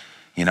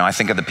 You know, I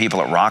think of the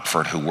people at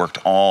Rockford who worked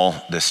all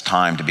this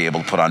time to be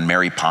able to put on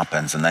Mary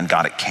Poppins and then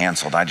got it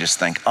canceled. I just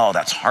think,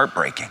 that's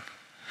heartbreaking.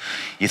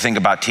 You think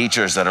about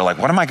teachers that are like,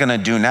 what am I going to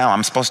do now?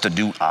 I'm supposed to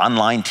do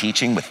online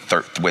teaching with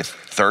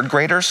third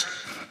graders?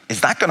 Is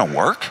that going to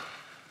work?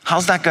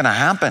 How's that going to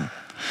happen?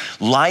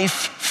 Life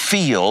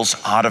feels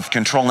out of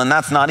control. And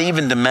that's not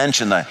even to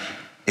mention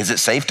is it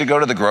safe to go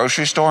to the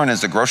grocery store? And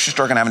is the grocery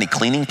store going to have any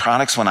cleaning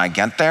products when I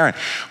get there? And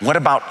what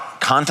about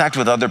contact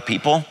with other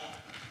people?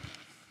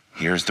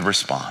 Here's the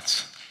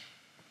response.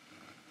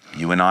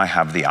 You and I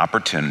have the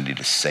opportunity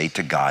to say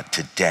to God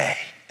today,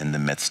 in the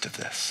midst of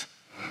this,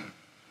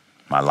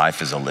 my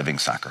life is a living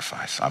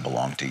sacrifice. I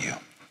belong to you.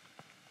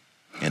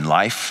 In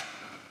life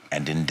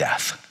and in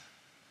death.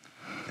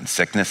 In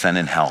sickness and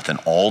in health, and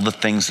all the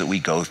things that we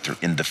go through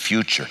in the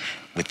future,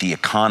 with the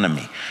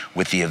economy,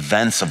 with the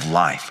events of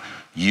life,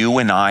 you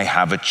and I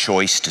have a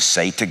choice to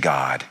say to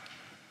God,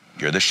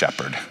 you're the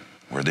shepherd,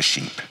 we're the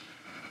sheep.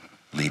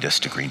 Lead us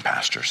to green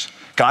pastures.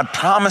 God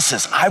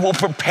promises, I will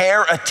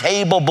prepare a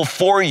table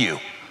before you,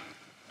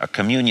 a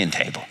communion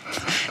table,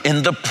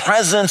 in the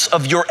presence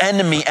of your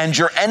enemy, and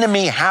your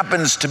enemy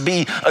happens to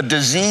be a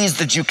disease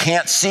that you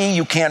can't see,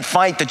 you can't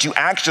fight, that you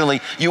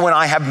and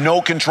I have no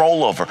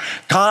control over.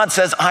 God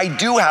says, I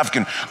do have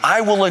control.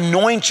 I will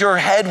anoint your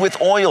head with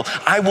oil.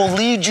 I will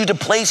lead you to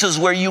places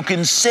where you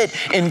can sit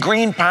in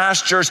green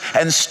pastures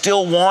and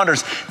still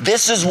waters.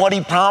 This is what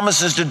he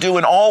promises to do,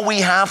 and all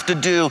we have to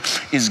do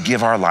is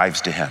give our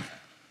lives to him.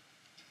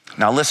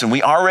 Now listen,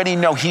 we already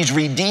know he's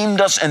redeemed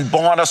us and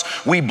bought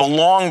us. We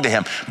belong to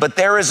him. But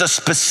there is a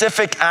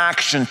specific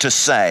action to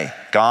say,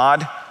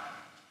 God,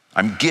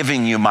 I'm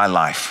giving you my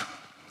life.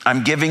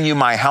 I'm giving you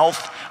my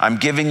health. I'm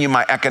giving you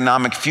my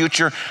economic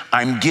future.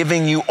 I'm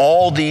giving you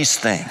all these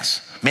things.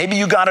 Maybe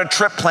you got a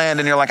trip planned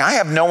and you're like, I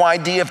have no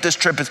idea if this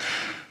trip is.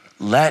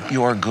 Let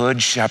your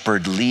good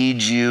shepherd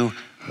lead you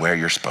where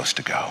you're supposed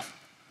to go.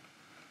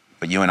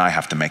 But you and I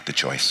have to make the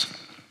choice.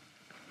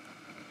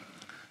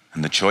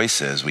 And the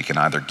choice is we can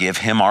either give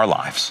him our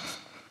lives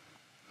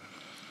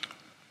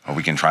or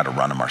we can try to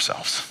run them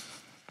ourselves.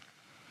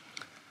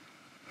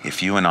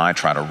 If you and I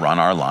try to run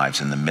our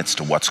lives in the midst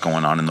of what's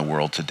going on in the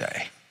world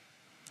today,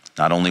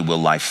 not only will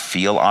life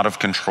feel out of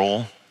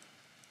control,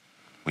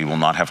 we will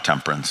not have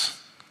temperance,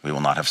 we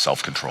will not have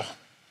self-control.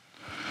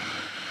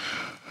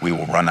 We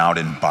will run out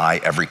and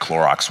buy every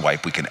Clorox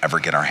wipe we can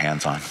ever get our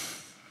hands on.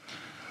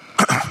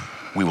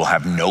 We will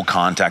have no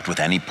contact with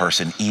any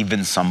person,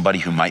 even somebody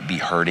who might be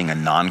hurting, a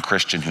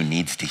non-Christian who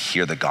needs to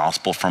hear the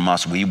gospel from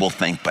us. We will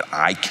think, but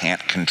I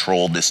can't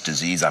control this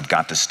disease. I've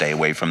got to stay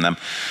away from them.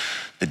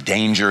 The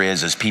danger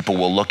is people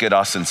will look at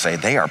us and say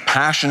they are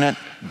passionate,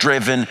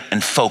 driven,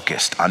 and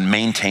focused on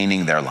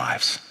maintaining their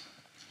lives.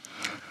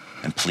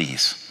 And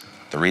please,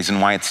 the reason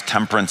why it's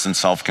temperance and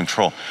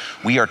self-control,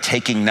 we are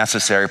taking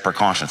necessary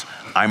precautions.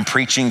 I'm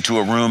preaching to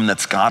a room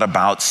that's got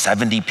about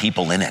 70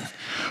 people in it.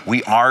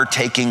 We are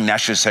taking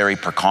necessary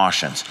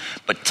precautions,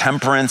 but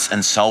temperance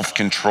and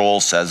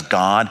self-control says,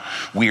 God,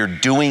 we are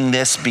doing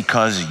this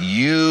because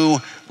you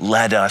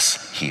led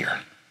us here.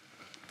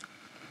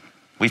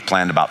 We've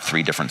planned about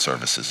 3 different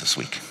services this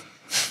week.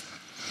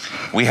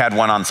 We had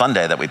one on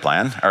Sunday that we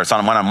planned, or it's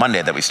on one on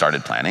Monday that we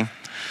started planning.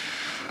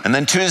 And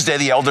then Tuesday,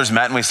 the elders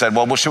met and we said,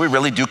 well, should we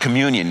really do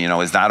communion? You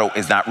know, is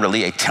that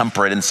really a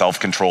temperate and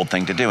self-controlled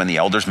thing to do? And the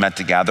elders met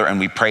together and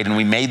we prayed and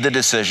we made the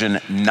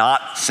decision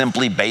not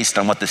simply based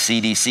on what the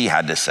CDC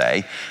had to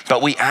say,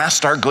 but we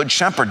asked our good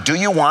shepherd, do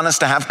you want us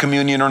to have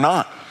communion or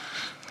not?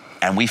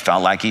 And we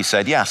felt like he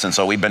said yes. And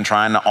so we've been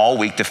trying all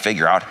week to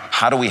figure out,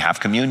 how do we have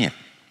communion?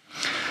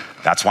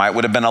 That's why it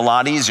would have been a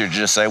lot easier to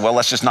just say, well,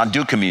 let's just not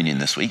do communion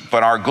this week.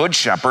 But our good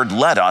shepherd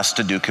led us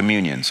to do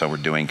communion. So we're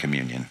doing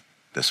communion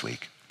this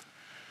week.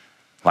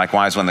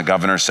 Likewise, when the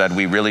governor said,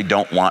 we really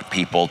don't want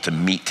people to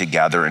meet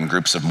together in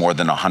groups of more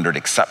than 100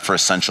 except for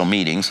essential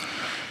meetings,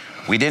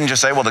 we didn't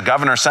just say, well, the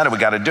governor said it, we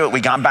got to do it.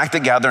 We got back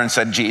together and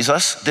said,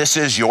 Jesus, this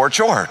is your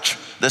church.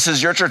 This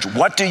is your church.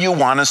 What do you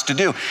want us to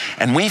do?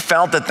 And we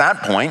felt at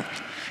that point,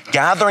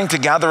 gathering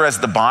together as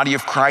the body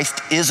of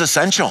Christ is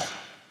essential.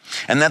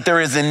 And that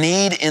there is a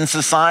need in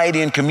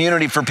society and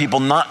community for people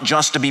not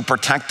just to be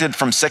protected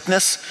from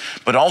sickness,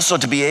 but also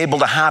to be able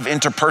to have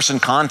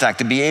interperson contact,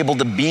 to be able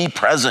to be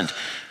present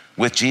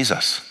with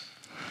Jesus.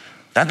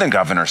 Then the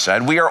governor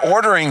said, we are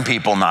ordering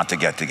people not to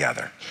get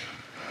together.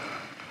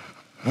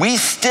 We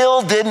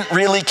still didn't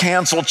really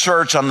cancel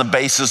church on the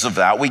basis of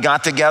that. We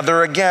got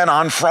together again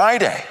on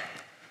Friday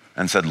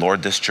and said,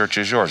 Lord, this church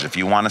is yours. If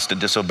you want us to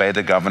disobey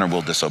the governor,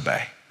 we'll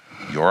disobey.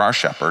 You're our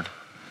shepherd.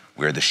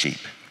 We're the sheep.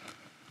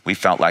 We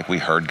felt like we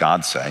heard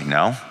God say,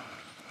 no,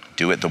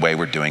 do it the way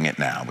we're doing it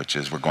now, which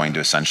is we're going to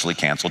essentially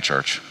cancel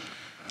church,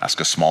 ask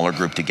a smaller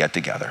group to get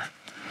together,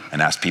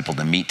 and ask people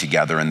to meet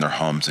together in their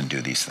homes and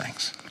do these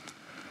things.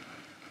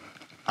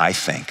 I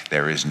think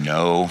there is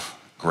no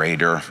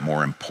greater,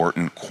 more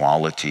important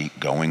quality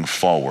going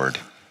forward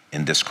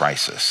in this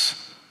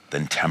crisis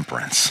than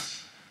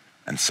temperance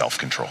and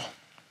self-control.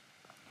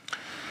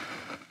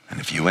 And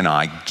if you and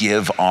I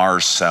give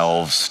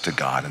ourselves to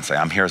God and say,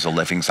 I'm here as a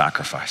living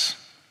sacrifice.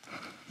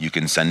 You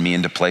can send me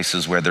into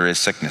places where there is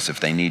sickness. If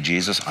they need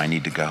Jesus, I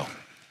need to go.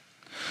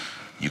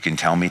 You can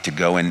tell me to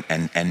go and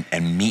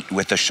meet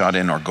with a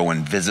shut-in or go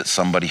and visit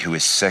somebody who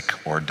is sick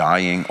or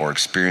dying or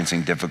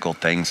experiencing difficult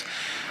things.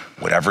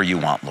 Whatever you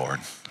want, Lord,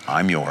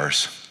 I'm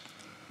yours.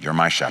 You're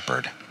my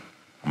shepherd.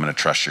 I'm going to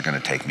trust you're going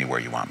to take me where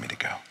you want me to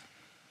go.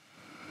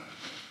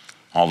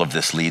 All of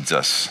this leads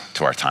us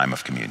to our time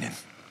of communion.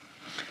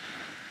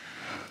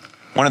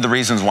 One of the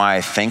reasons why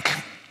I think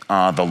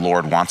the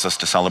Lord wants us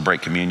to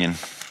celebrate communion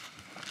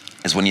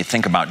is when you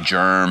think about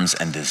germs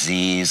and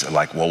disease,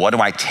 like, well, what do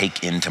I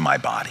take into my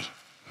body?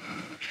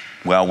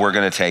 Well, we're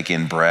going to take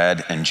in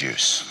bread and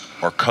juice,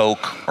 or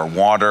Coke, or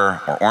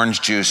water, or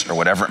orange juice, or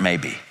whatever it may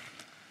be.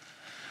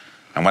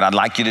 And what I'd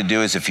like you to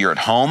do is if you're at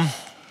home,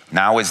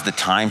 now is the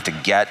time to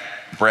get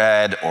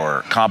bread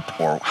or cup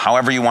or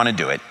however you want to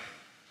do it.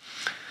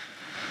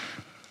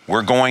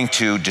 We're going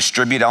to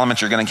distribute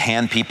elements. You're going to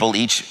hand people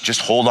each,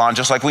 just hold on,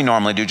 just like we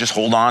normally do, just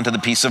hold on to the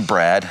piece of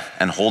bread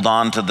and hold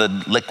on to the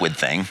liquid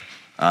thing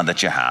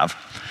that you have.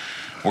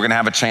 We're going to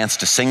have a chance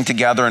to sing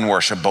together and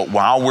worship, but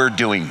while we're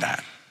doing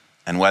that,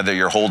 and whether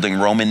you're holding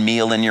Roman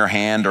meal in your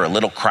hand or a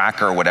little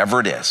cracker or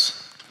whatever it is,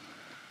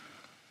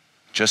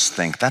 just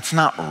think, that's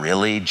not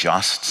really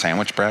just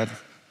sandwich bread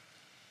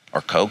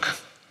or Coke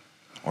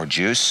or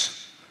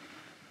juice.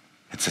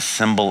 It's a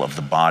symbol of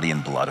the body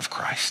and blood of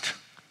Christ.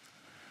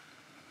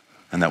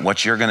 And that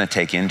what you're going to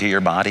take into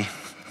your body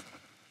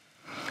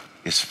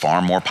is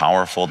far more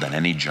powerful than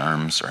any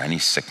germs or any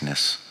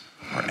sickness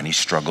or any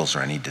struggles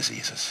or any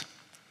diseases.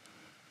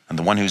 And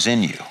the one who's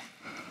in you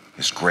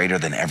is greater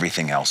than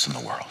everything else in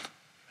the world.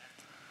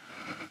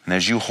 And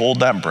as you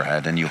hold that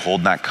bread and you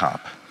hold that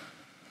cup,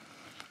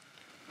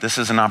 this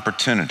is an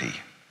opportunity.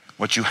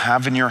 What you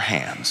have in your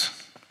hands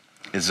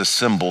is a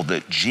symbol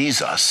that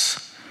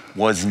Jesus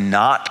was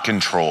not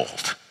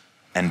controlled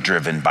and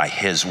driven by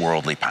his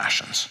worldly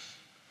passions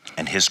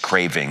and his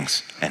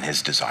cravings and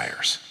his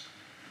desires.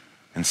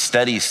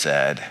 Instead, he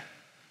said,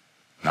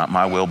 not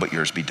my will, but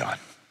yours be done.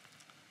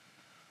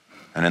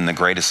 And in the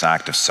greatest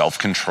act of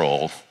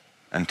self-control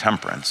and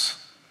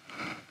temperance,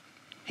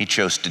 he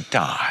chose to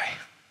die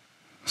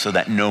so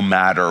that no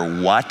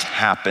matter what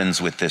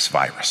happens with this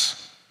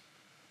virus,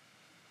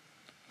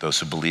 those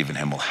who believe in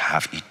him will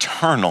have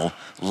eternal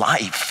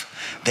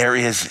life. There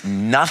is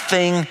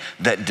nothing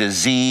that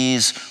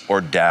disease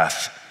or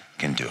death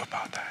can do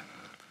about that.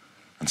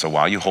 And so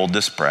while you hold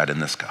this bread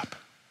and this cup,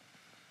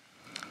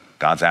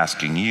 God's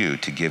asking you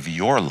to give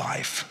your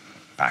life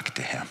back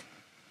to him,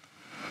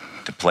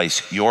 to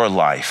place your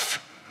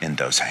life in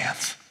those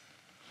hands.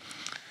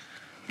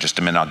 In just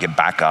a minute, I'll get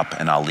back up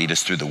and I'll lead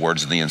us through the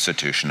words of the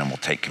institution and we'll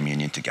take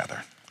communion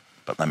together.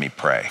 But let me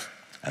pray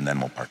and then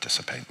we'll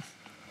participate.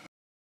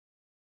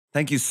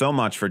 Thank you so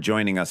much for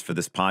joining us for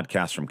this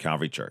podcast from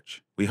Calvary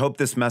Church. We hope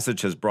this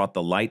message has brought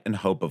the light and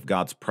hope of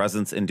God's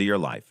presence into your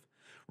life,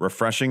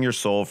 refreshing your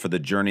soul for the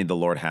journey the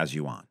Lord has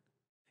you on.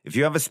 If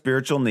you have a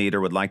spiritual need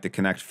or would like to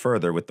connect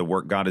further with the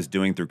work God is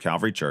doing through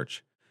Calvary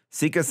Church,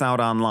 seek us out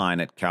online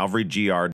at calvarygr.org.